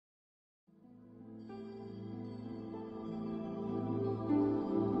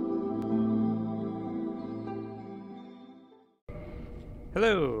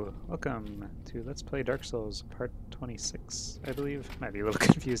Hello, welcome to Let's Play Dark Souls Part 26, I believe. Might be a little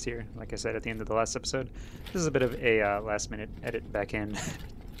confused here, like I said at the end of the last episode. This is a bit of a last-minute edit back in,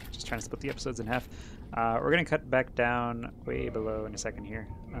 just trying to split the episodes in half. We're going to cut back down way below in a second here,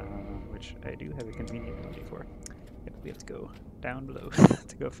 which I do have a convenient ability for. Yep, we have to go down below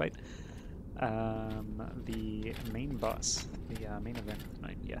to go fight the main boss, the main event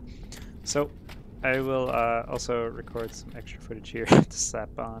tonight, yeah. So, I will also record some extra footage here to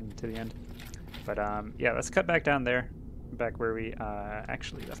slap on to the end. But yeah, let's cut back down there, back where we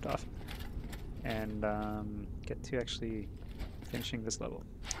actually left off, and get to actually finishing this level.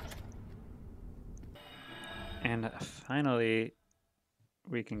 And finally,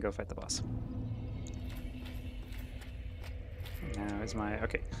 we can go fight the boss. Now is my...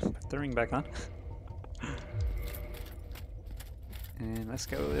 okay, put the ring back on. And let's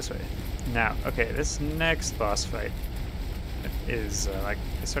go this way. Now, okay, this next boss fight is, like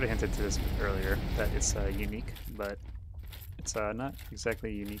I sort of hinted to this earlier, that it's unique, but it's not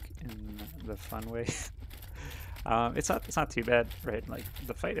exactly unique in the fun way. It's not too bad, right? Like,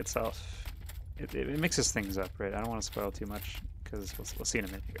 the fight itself, it mixes things up, right? I don't want to spoil too much, because we'll see in a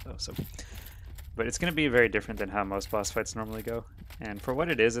minute here, though, so... But it's going to be very different than how most boss fights normally go. And for what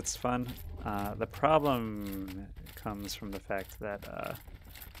it is, it's fun. The problem comes from the fact that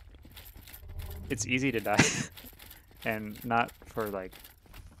it's easy to die. And not for, like,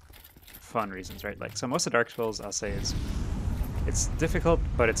 fun reasons, right? Like, so most of Dark Souls, I'll say, is... it's difficult,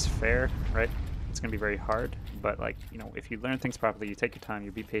 but it's fair, right? It's going to be very hard. But, like, you know, if you learn things properly, you take your time,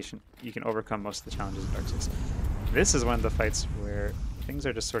 you be patient, you can overcome most of the challenges of Dark Souls. This is one of the fights where things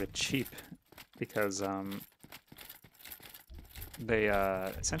are just sort of cheap. Because they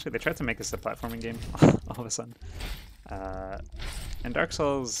essentially tried to make this a platforming game all of a sudden. And Dark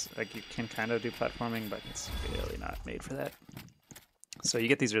Souls, like, you can kind of do platforming, but it's really not made for that. So you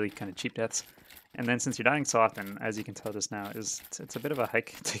get these really kind of cheap deaths, and then since you're dying so often, as you can tell just now, it's a bit of a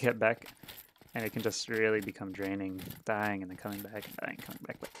hike to get back, and it can just really become draining, dying and then coming back and dying, coming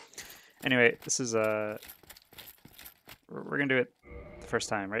back. But anyway, this is we're gonna do it the first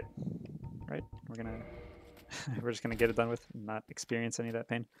time, right? Right? We're just gonna get it done with and not experience any of that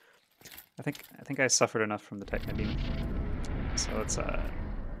pain. I think I suffered enough from the Titan beam. So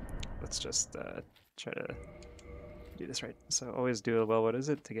let's just try to do this right. So always do a well, what is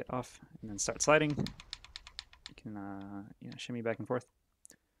it, to get off and then start sliding. You can you know, shimmy back and forth.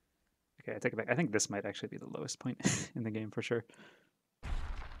 Okay, I take it back. I think this might actually be the lowest point in the game for sure.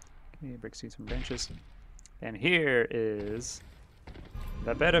 Okay, breaks through some branches. And here is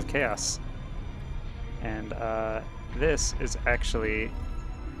the bed of chaos. And this is actually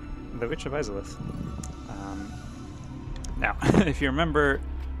the Witch of Izalith. Now, if you remember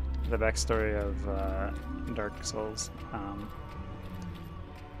the backstory of Dark Souls,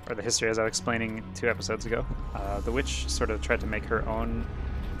 or the history as I was explaining 2 episodes ago, the witch sort of tried to make her own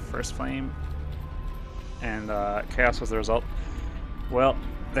first flame, and chaos was the result. Well,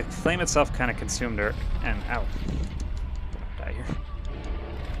 the flame itself kind of consumed her, and ow, don't die here.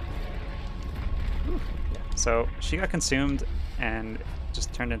 So she got consumed and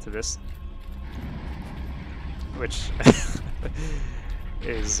just turned into this, which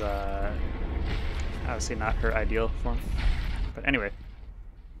is obviously not her ideal form. But anyway.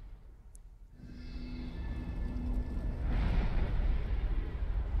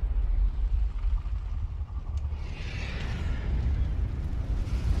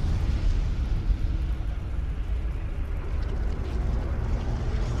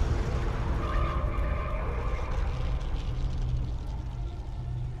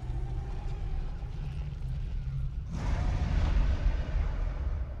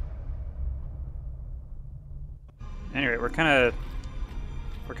 Anyway, we're kind of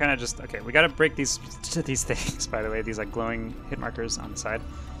just okay. We gotta break these things. By the way, these like glowing hit markers on the side.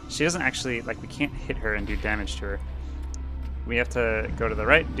 She doesn't actually, like, we can't hit her and do damage to her. We have to go to the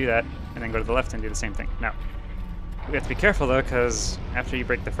right, do that, and then go to the left and do the same thing. Now, we have to be careful though, because after you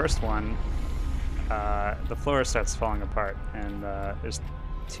break the first one, the floor starts falling apart, and there's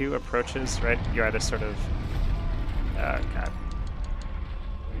 2 approaches. Right, you either sort of, God,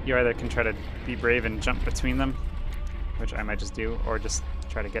 you either can try to be brave and jump between them, which I might just do, or just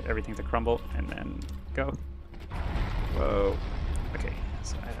try to get everything to crumble and then go. Whoa. Okay,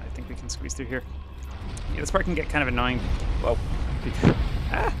 so I think we can squeeze through here. Yeah, this part can get kind of annoying. Whoa.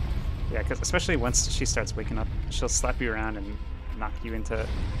 Ah! Yeah, because especially once she starts waking up, she'll slap you around and knock you into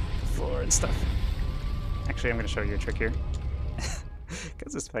the floor and stuff. Actually, I'm going to show you a trick here.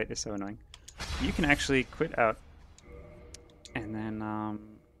 Because this fight is so annoying. You can actually quit out, and then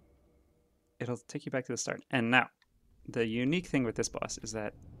it'll take you back to the start. And now, the unique thing with this boss is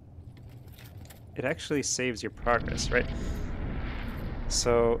that it actually saves your progress, right?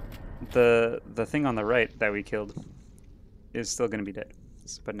 So the thing on the right that we killed is still going to be dead.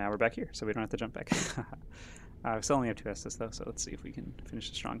 But now we're back here, so we don't have to jump back. We still only have 2 Estus though, so let's see if we can finish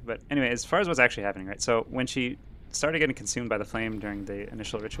it strong. But anyway, as far as what's actually happening, right? So when she started getting consumed by the flame during the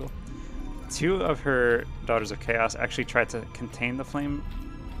initial ritual, 2 of her Daughters of Chaos actually tried to contain the flame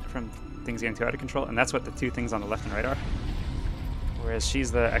from things getting too out of control, and that's what the 2 things on the left and right are. Whereas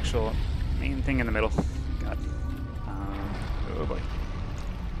she's the actual main thing in the middle. God. Oh boy.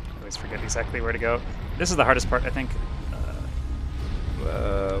 I always forget exactly where to go. This is the hardest part, I think.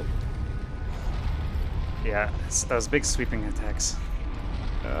 Whoa. Yeah, it's those big sweeping attacks.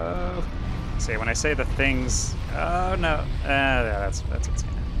 Oh. See, when I say the things... Oh, no. Yeah, that's what's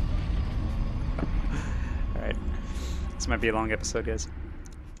gonna happen. Alright. This might be a long episode, guys.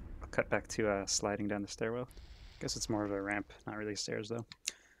 I'll cut back to sliding down the stairwell. Guess it's more of a ramp, not really stairs, though.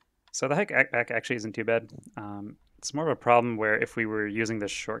 So the hike back actually isn't too bad. It's more of a problem where if we were using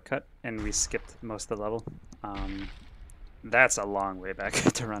this shortcut and we skipped most of the level, that's a long way back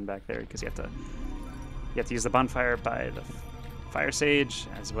to run back there, because you have to use the bonfire by the fire sage,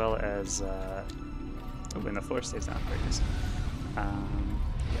 as well as oh, and the floor stays down. Very nice.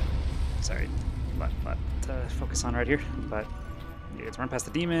 Yeah. Sorry, lot to focus on right here, but you get to run past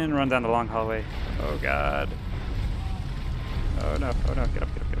the demon, run down the long hallway. Oh god. Oh no! Oh no! Get up!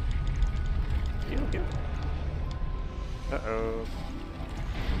 Get up! Get up! Heal! Heal! Uh-oh.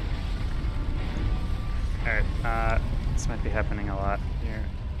 Alright, this might be happening a lot here.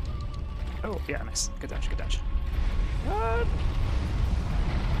 Oh, yeah, nice. Good dodge, good dodge. What?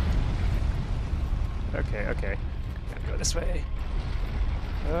 Okay, okay. Gotta go this way.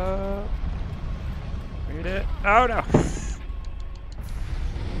 Oh. Read it. Oh, no!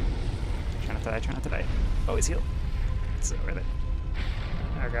 Try not to die, try not to die. Oh, he's healed. It's worth it.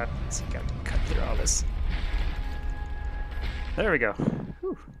 Oh, God. So you gotta cut through all this. There we go.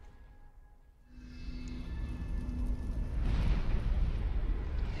 Whew.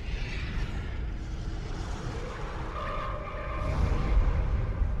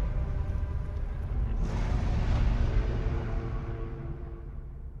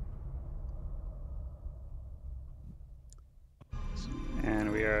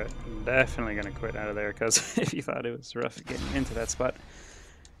 And we are definitely going to quit out of there, because if you thought it was rough getting into that spot,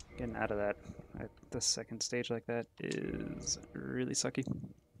 getting out of that at the second stage like that is really sucky.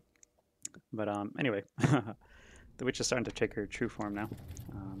 But anyway, the witch is starting to take her true form now.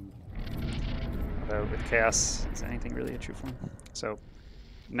 Although with chaos, is anything really a true form? So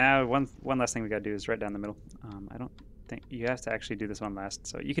now one last thing we gotta do is right down the middle. I don't think you have to actually do this one last.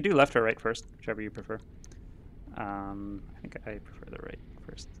 So you could do left or right first, whichever you prefer. I think I prefer the right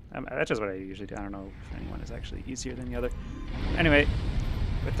first. That's just what I usually do. I don't know if anyone is actually easier than the other. Anyway,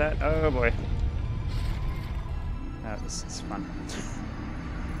 with that, oh boy. This is fun.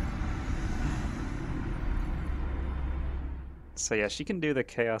 So yeah, she can do the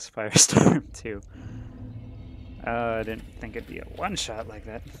Chaos Firestorm too. I didn't think it'd be a one-shot like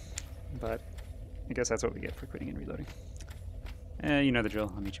that, but I guess that's what we get for quitting and reloading. You know the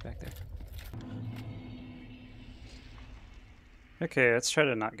drill. I'll meet you back there. Okay, let's try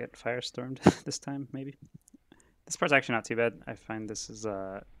to not get firestormed this time, maybe. This part's actually not too bad. I find this is,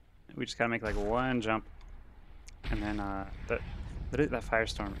 we just gotta make like one jump, and then that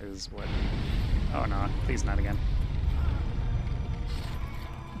firestorm is what... Oh no, please not again.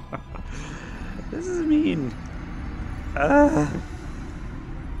 This is mean.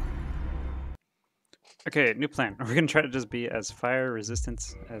 Okay, new plan. We're gonna try to just be as fire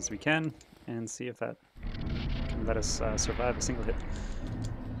resistant as we can, and see if that can let us survive a single hit.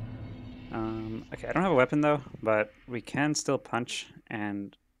 Okay, I don't have a weapon though, but we can still punch,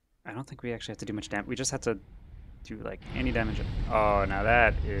 and I don't think we actually have to do much damage. We just have to do like any damage. Oh, now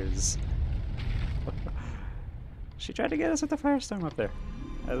that is... She tried to get us with the firestorm up there.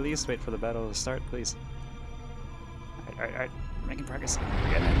 At least wait for the battle to start, please. Alright, we're making progress.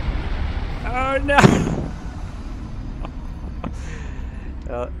 We're getting it. Oh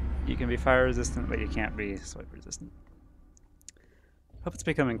no! You can be fire resistant, but you can't be swipe resistant. Hope it's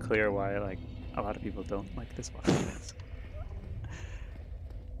becoming clear why like a lot of people don't like this one.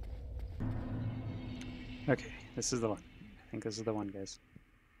 Okay, this is the one. I think this is the one, guys.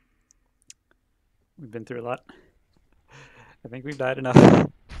 We've been through a lot. I think we've died enough.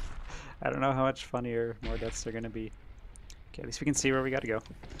 I don't know how much funnier more deaths are gonna be. Okay, at least we can see where we gotta go.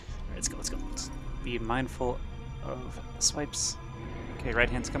 Alright, let's go, let's go. Let's be mindful of the swipes. Okay, right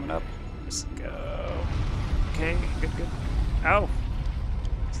hand's coming up. Just go. Okay, good, good. Ow!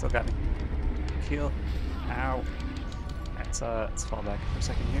 Still got me. Kill. Ow. Let's fall back for a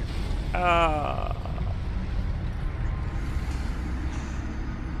second here. Ah.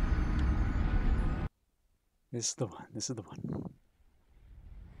 This is the one. This is the one.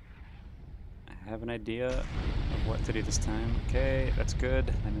 I have an idea of what to do this time. Okay, that's good.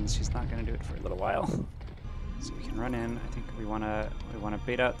 That means she's not going to do it for a little while. So we can run in. I think we wanna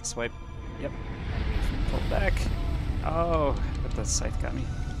bait out the swipe. Yep. And we pull back. Oh, but the scythe got me.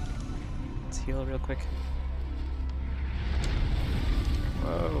 Let's heal real quick.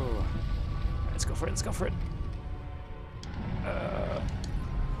 Whoa. Let's go for it. Let's go for it.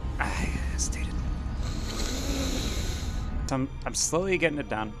 I hesitated. So I'm slowly getting it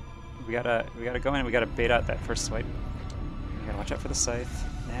down. We gotta go in. We gotta bait out that first swipe. We gotta watch out for the scythe.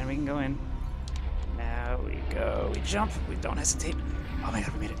 And we can go in. Now we go. We jump. We don't hesitate. Oh my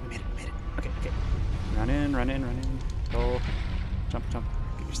god, we made it. We made it. We made it. Okay, okay. Run in, run in, run in. Roll. Jump, jump.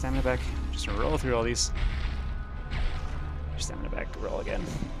 Get your stamina back. Just roll through all these. Your stamina back. Roll again.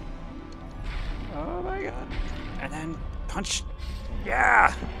 Oh my god. And then punch.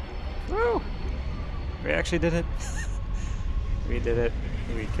 Yeah! Woo! We actually did it. We did it.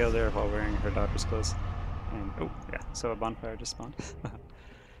 We killed her while wearing her daughter's clothes. And, oh, yeah, so a bonfire just spawned.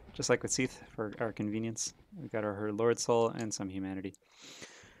 Just like with Seath, for our convenience. We got her Lord Soul and some humanity.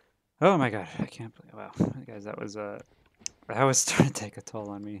 Oh my god, I can't believe, wow. Guys, that was starting to take a toll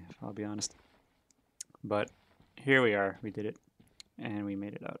on me, if I'll be honest. But here we are, we did it. And we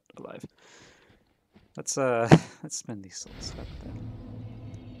made it out alive. Let's spend these souls.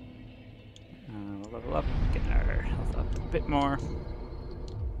 We'll level up, get our health up a bit more.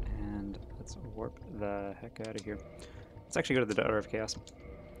 And let's warp the heck out of here. Let's actually go to the Daughter of Chaos.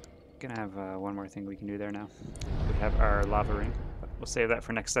 Gonna have one more thing we can do there now. We have our lava ring, but we'll save that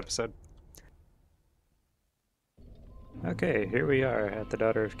for next episode. Okay, here we are at the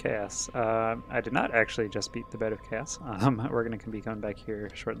Daughter of Chaos. I did not actually just beat the Bed of Chaos. We're going to be coming back here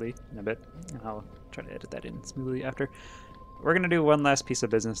shortly in a bit, and I'll try to edit that in smoothly after. We're going to do one last piece of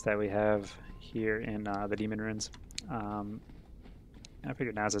business that we have here in the Demon Ruins. I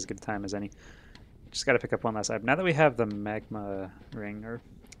figured now's as good a time as any. Just got to pick up one last item. Now that we have the magma ring, or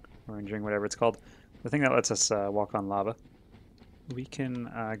orange ring, whatever it's called, the thing that lets us walk on lava, we can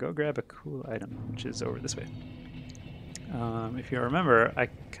go grab a cool item, which is over this way. If you remember, I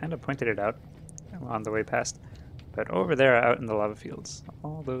kind of pointed it out on the way past, but over there out in the lava fields,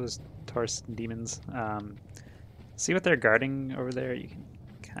 all those Taurus demons, see what they're guarding over there? You can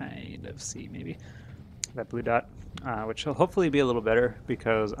kind of see maybe that blue dot, which will hopefully be a little better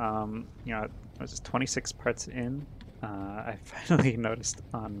because, you know, it was 26 parts in. I finally noticed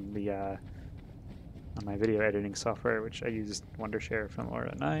on the on my video editing software, which I used Wondershare from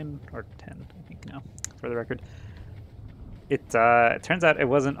Aura 9 or 10, I think now, for the record. It turns out it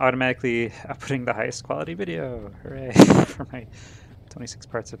wasn't automatically outputting the highest quality video. Hooray for my 26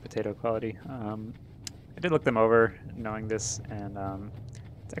 parts of potato quality. I did look them over knowing this, and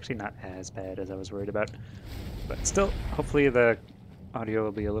it's actually not as bad as I was worried about. But still, hopefully the audio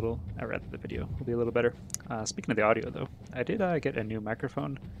will be a little, or rather the video will be a little better. Speaking of the audio though, I did get a new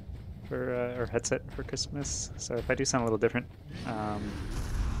microphone for, or headset for Christmas, so if I do sound a little different,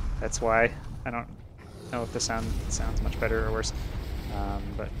 that's why. I don't know if the sound sounds much better or worse,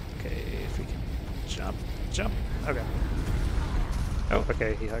 but okay, if we can jump, okay. Oh,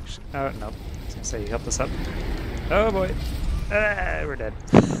 okay, he actually, oh, no, I was gonna say he helped us up. Oh boy, we're dead.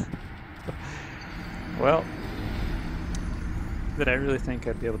 Well, did I really think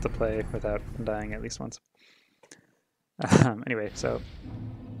I'd be able to play without dying at least once? Anyway, so,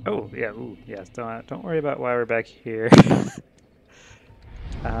 oh, yeah, ooh, yeah, don't worry about why we're back here.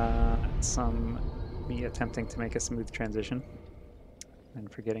 Me attempting to make a smooth transition and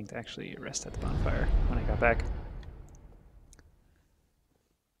forgetting to actually rest at the bonfire when I got back.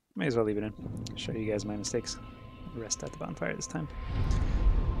 May as well leave it in. Show you guys my mistakes. Rest at the bonfire this time.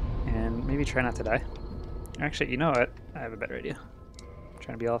 And maybe try not to die. Actually, you know what? I have a better idea. I'm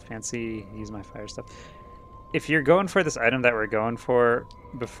trying to be all fancy, use my fire stuff. If you're going for this item that we're going for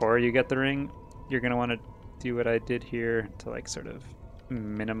before you get the ring, you're going to want to do what I did here to like sort of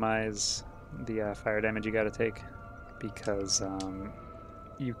minimize the fire damage you got to take, because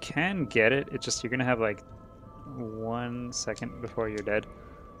you can get it, it's just you're gonna have like 1 second before you're dead.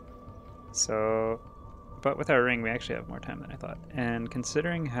 So, but with our ring we actually have more time than I thought, and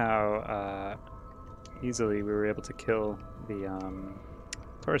considering how easily we were able to kill the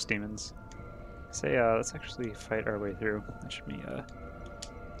Taurus demons, say let's actually fight our way through. That should be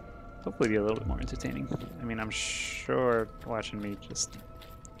hopefully be a little bit more entertaining. I mean, I'm sure watching me just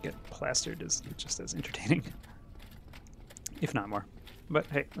get plastered is just as entertaining, if not more. But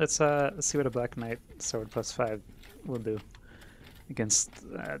hey, let's see what a Black Knight sword +5 will do. against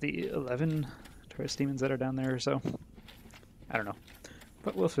the 11 Taurus demons that are down there or so. I don't know,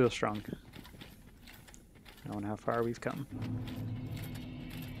 but we'll feel strong, knowing how far we've come.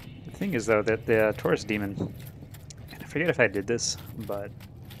 The thing is, though, that the Taurus demon, and I forget if I did this, but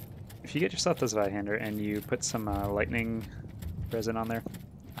if you get yourself this Vihander and you put some lightning resin on there,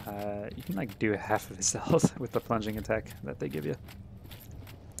 you can like do half of his health with the plunging attack that they give you,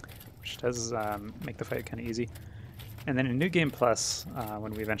 which does make the fight kind of easy. And then in New Game Plus,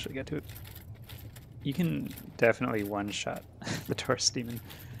 when we eventually get to it, you can definitely one-shot the Taurus demon.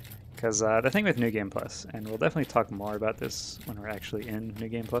 Because the thing with New Game Plus, and we'll definitely talk more about this when we're actually in New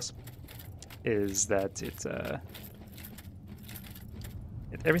Game Plus, is that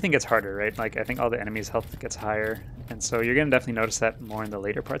everything gets harder, right? Like, I think all the enemies' health gets higher, and so you're going to definitely notice that more in the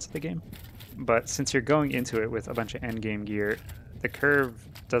later parts of the game. But since you're going into it with a bunch of endgame gear, the curve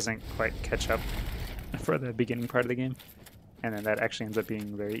doesn't quite catch up for the beginning part of the game, and then that actually ends up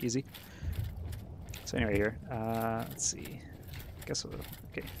being very easy. So anyway, here, let's see. I guess we'll,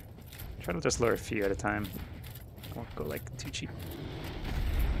 okay. Try to just lower a few at a time. I won't go like too cheap.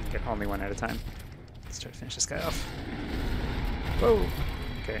 Get only one at a time. Let's try to finish this guy off. Whoa!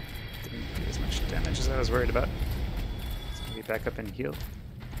 Okay, didn't do as much damage as I was worried about. So let me back up and heal.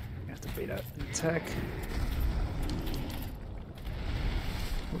 I have to bait out an attack.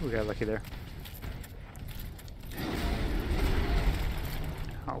 Ooh, we got lucky there.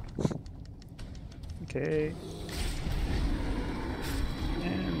 Ow. Okay.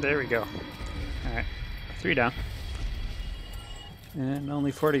 And there we go. Alright. 3 down. And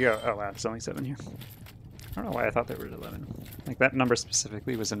only 4 to go. Oh wow, there's only 7 here. I don't know why I thought there were 11. Like, that number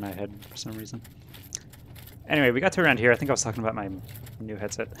specifically was in my head for some reason. Anyway, we got to around here. I think I was talking about my new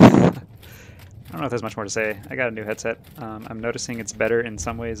headset. I don't know if there's much more to say. I got a new headset. I'm noticing it's better in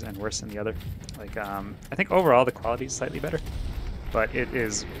some ways and worse in the other. Like, I think overall the quality is slightly better, but it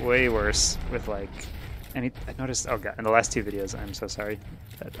is way worse with, like, I noticed, oh god, in the last 2 videos, I'm so sorry,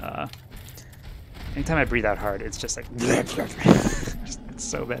 that anytime I breathe out hard, it's just like, it's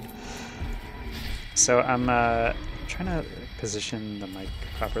so bad. So I'm trying to position the mic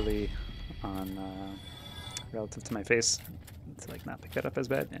properly on relative to my face to like not pick that up as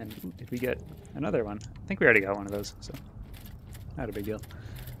bad. And ooh, did we get another one? I think we already got one of those, so not a big deal.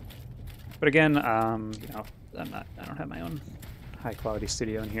 But again, you know, I don't have my own high quality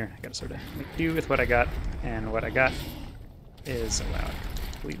studio in here. I gotta sort of make do with what I got, and what I got is, wow,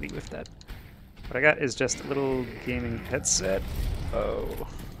 I completely whiffed that. What I got is just a little gaming headset. Oh.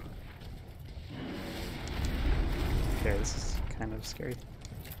 Okay, this is kind of scary.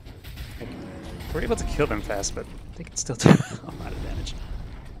 Like, we're able to kill them fast, but they can still do a lot of damage.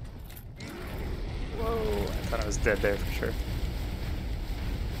 Whoa, I thought I was dead there for sure.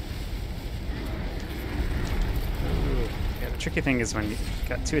 Ooh. Yeah, the tricky thing is when you've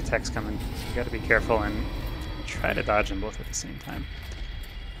got 2 attacks coming, you gotta be careful and try to dodge them both at the same time,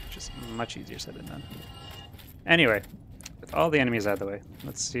 which is much easier said than done. Anyway, with all the enemies out of the way,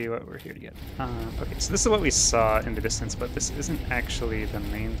 let's see what we're here to get. Okay, so this is what we saw in the distance, but this isn't actually the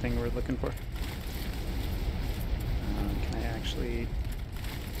main thing we're looking for. Can I actually...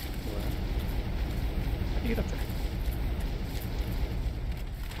 How do you get up there?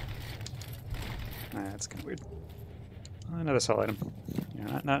 That's kind of weird. Oh, another soul item.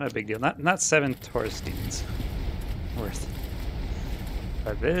 Yeah, not a big deal. Not 7 Taurus demons worth.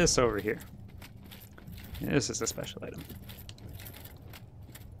 But this over here. This is a special item.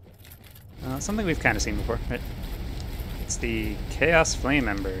 Something we've kind of seen before, right? It's the Chaos Flame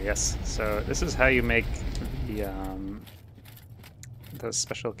Ember, yes. So this is how you make the those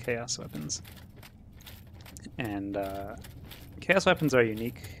special Chaos weapons. And Chaos weapons are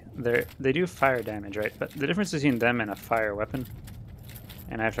unique. They do fire damage, right? But the difference between them and a fire weapon,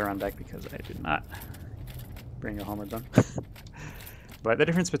 and I have to run back because I did not bring a homeward bun. But the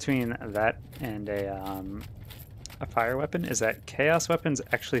difference between that and a fire weapon is that chaos weapons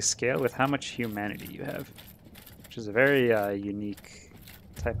actually scale with how much humanity you have, which is a very unique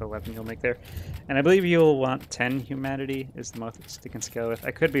type of weapon you'll make there. And I believe you'll want 10 humanity is the most you can scale with.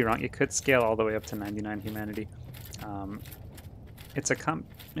 I could be wrong. You could scale all the way up to 99 humanity. It's a common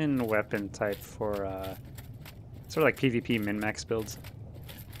weapon type for sort of like PvP min-max builds.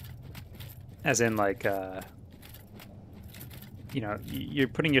 As in, like, you know, you're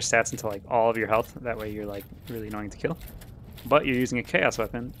putting your stats into like all of your health. That way you're like really annoying to kill. But you're using a chaos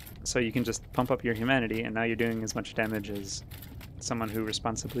weapon, so you can just pump up your humanity, and now you're doing as much damage as someone who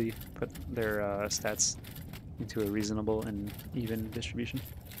responsibly put their stats into a reasonable and even distribution.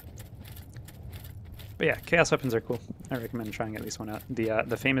 But yeah, chaos weapons are cool. I recommend trying at least one out.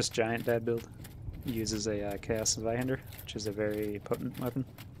 The famous giant dad build uses a Chaos Vihander, which is a very potent weapon.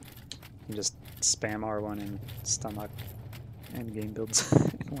 You just spam R1 and stomach and game builds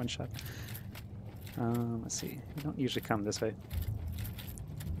in one shot. Let's see. You don't usually come this way,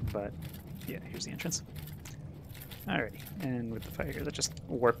 but yeah, here's the entrance. Alrighty, and with the fire here, let's just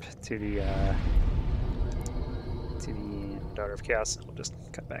warp to the Daughter of Chaos, and we'll just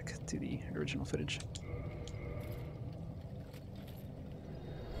cut back to the original footage.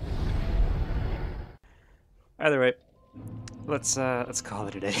 Either way, let's call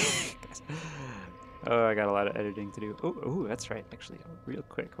it a day. Oh, I got a lot of editing to do. Oh, that's right. Actually, real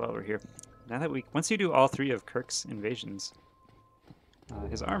quick while we're here, now that once you do all 3 of Kirk's invasions,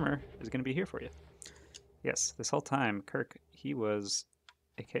 his armor is going to be here for you. Yes, this whole time, Kirk, he was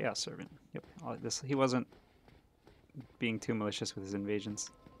a Chaos Servant. Yep, he wasn't being too malicious with his invasions.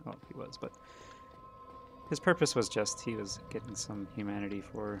 Well, he was, but his purpose was just he was getting some humanity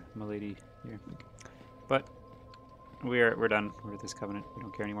for Milady here. But we're done with this covenant. We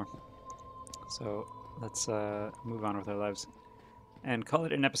don't care anymore. So let's move on with our lives and call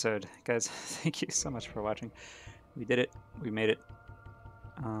it an episode. Guys, thank you so much for watching. We did it. We made it.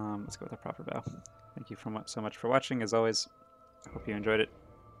 Let's go with a proper bow. Thank you so much for watching, as always. I hope you enjoyed it.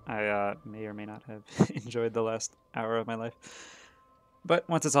 I may or may not have enjoyed the last hour of my life. But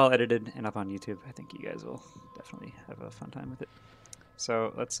once it's all edited and up on YouTube, I think you guys will definitely have a fun time with it.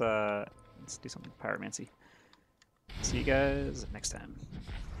 So let's do something pyromancy. See you guys next time.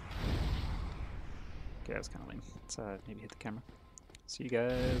 Okay, that was kind of lame. Let's maybe hit the camera. See you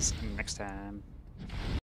guys next time.